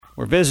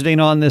We're visiting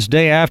on this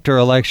day after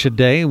Election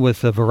Day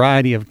with a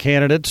variety of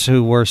candidates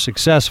who were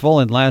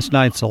successful in last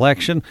night's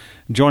election.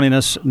 Joining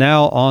us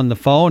now on the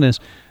phone is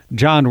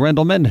John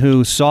Rendleman,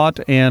 who sought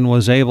and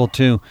was able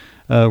to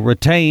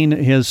retain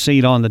his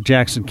seat on the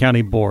Jackson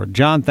County Board.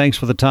 John, thanks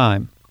for the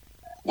time.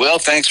 Well,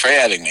 thanks for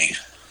having me.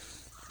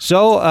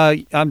 So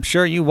I'm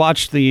sure you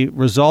watched the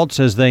results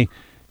as they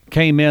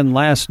came in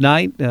last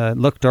night.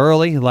 Looked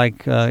early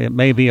like it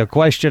may be a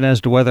question as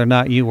to whether or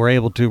not you were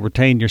able to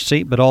retain your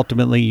seat, but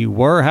ultimately you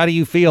were. How do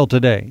you feel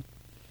today?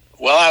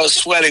 Well, I was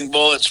sweating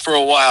bullets for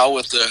a while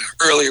with the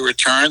early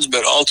returns,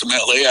 but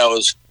ultimately I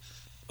was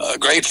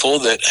grateful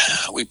that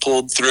we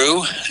pulled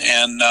through,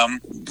 and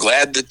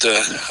glad that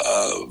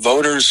the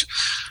voters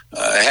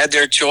had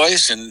their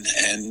choice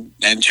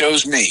and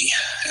chose me.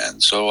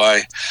 And so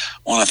I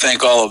want to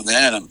thank all of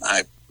them, and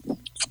I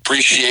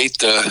appreciate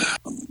the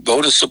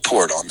vote of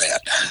support on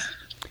that.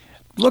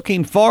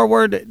 Looking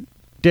forward,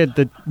 did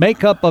the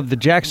makeup of the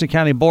Jackson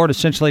County Board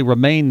essentially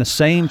remain the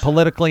same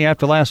politically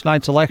after last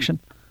night's election?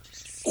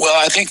 Well,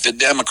 I think the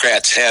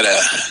Democrats had a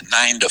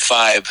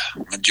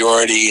 9-5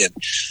 majority, and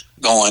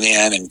going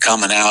in and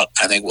coming out,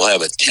 I think we'll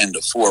have a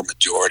 10-4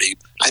 majority.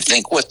 I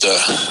think what the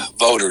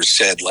voters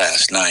said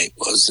last night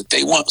was that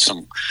they want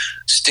some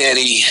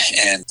steady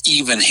and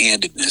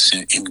even-handedness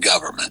in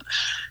government.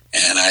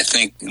 And I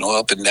think,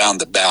 up and down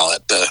the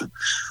ballot, the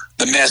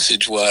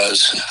message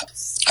was,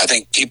 I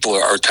think people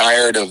are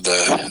tired of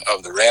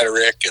the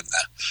rhetoric and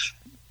the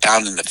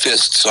pounding the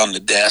fists on the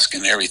desk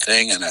and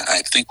everything. And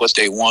I think what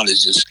they want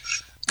is just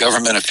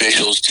government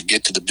officials to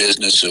get to the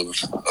business of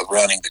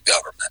running the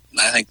government.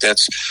 And I think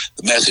that's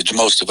the message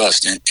most of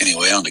us,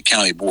 anyway, on the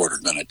county board are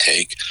going to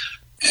take,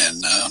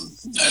 and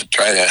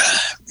try to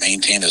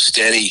maintain a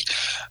steady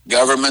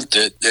government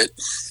that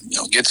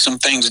gets some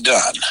things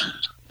done.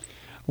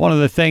 One of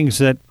the things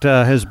that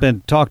has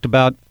been talked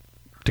about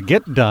to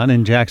get done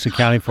in Jackson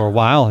County for a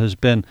while has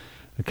been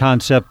the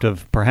concept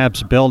of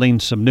perhaps building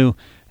some new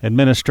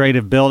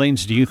administrative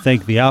buildings. Do you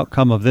think the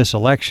outcome of this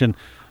election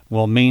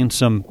will mean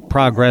some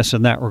progress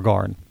in that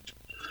regard?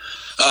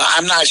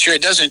 I'm not sure.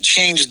 It doesn't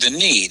change the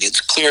need. It's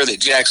clear that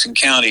Jackson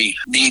County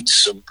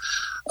needs to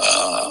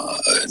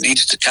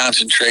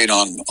concentrate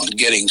on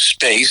getting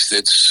space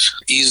that's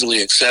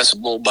easily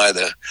accessible by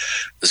the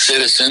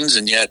citizens,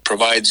 and yet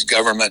provides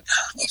government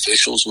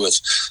officials with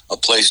a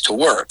place to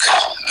work.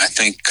 I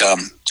think,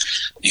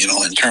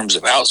 in terms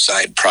of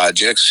outside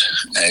projects,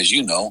 as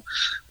you know,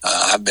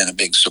 I've been a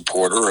big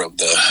supporter of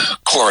the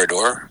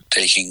corridor,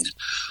 taking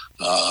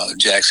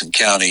Jackson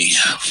County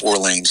 4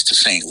 lanes to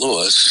St.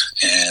 Louis,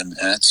 and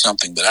that's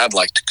something that I'd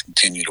like to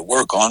continue to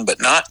work on, but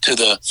not to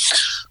the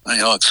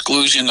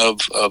exclusion of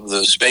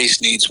the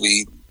space needs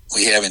we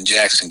have in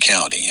Jackson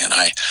County. And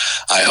I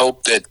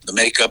hope that the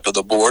makeup of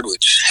the board,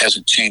 which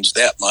hasn't changed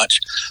that much,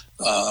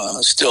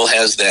 still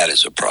has that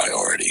as a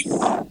priority.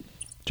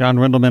 John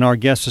Rendleman, our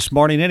guest this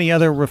morning. Any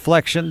other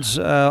reflections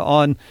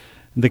on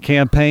the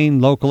campaign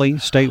locally,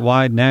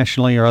 statewide,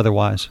 nationally, or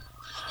otherwise?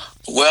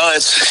 Well,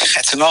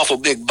 it's an awful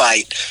big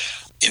bite.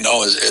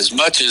 As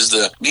much as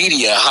the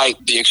media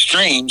hyped the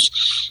extremes,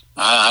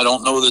 I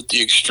don't know that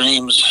the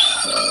extremes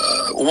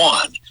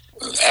won.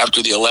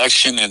 After the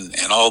election and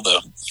all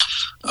the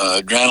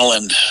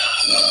adrenaline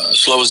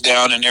slows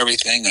down and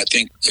everything, I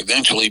think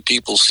eventually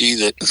people see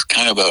that it's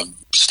kind of a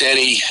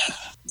steady,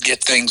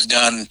 get things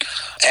done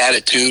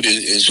attitude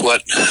is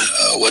what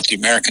the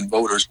American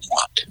voters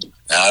want.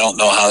 Now, I don't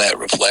know how that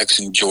reflects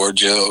in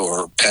Georgia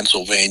or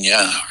Pennsylvania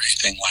or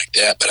anything like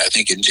that, but I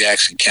think in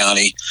Jackson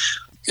County,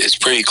 it's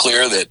pretty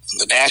clear that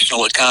the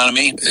national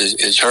economy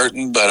is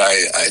hurting, but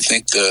I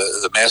think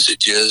the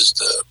message is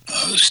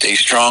to stay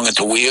strong at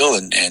the wheel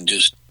and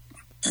just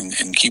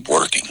keep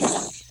working.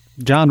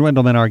 John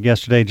Rendleman, our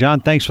guest today. John,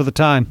 thanks for the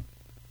time.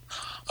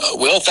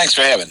 Will, thanks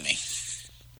for having me.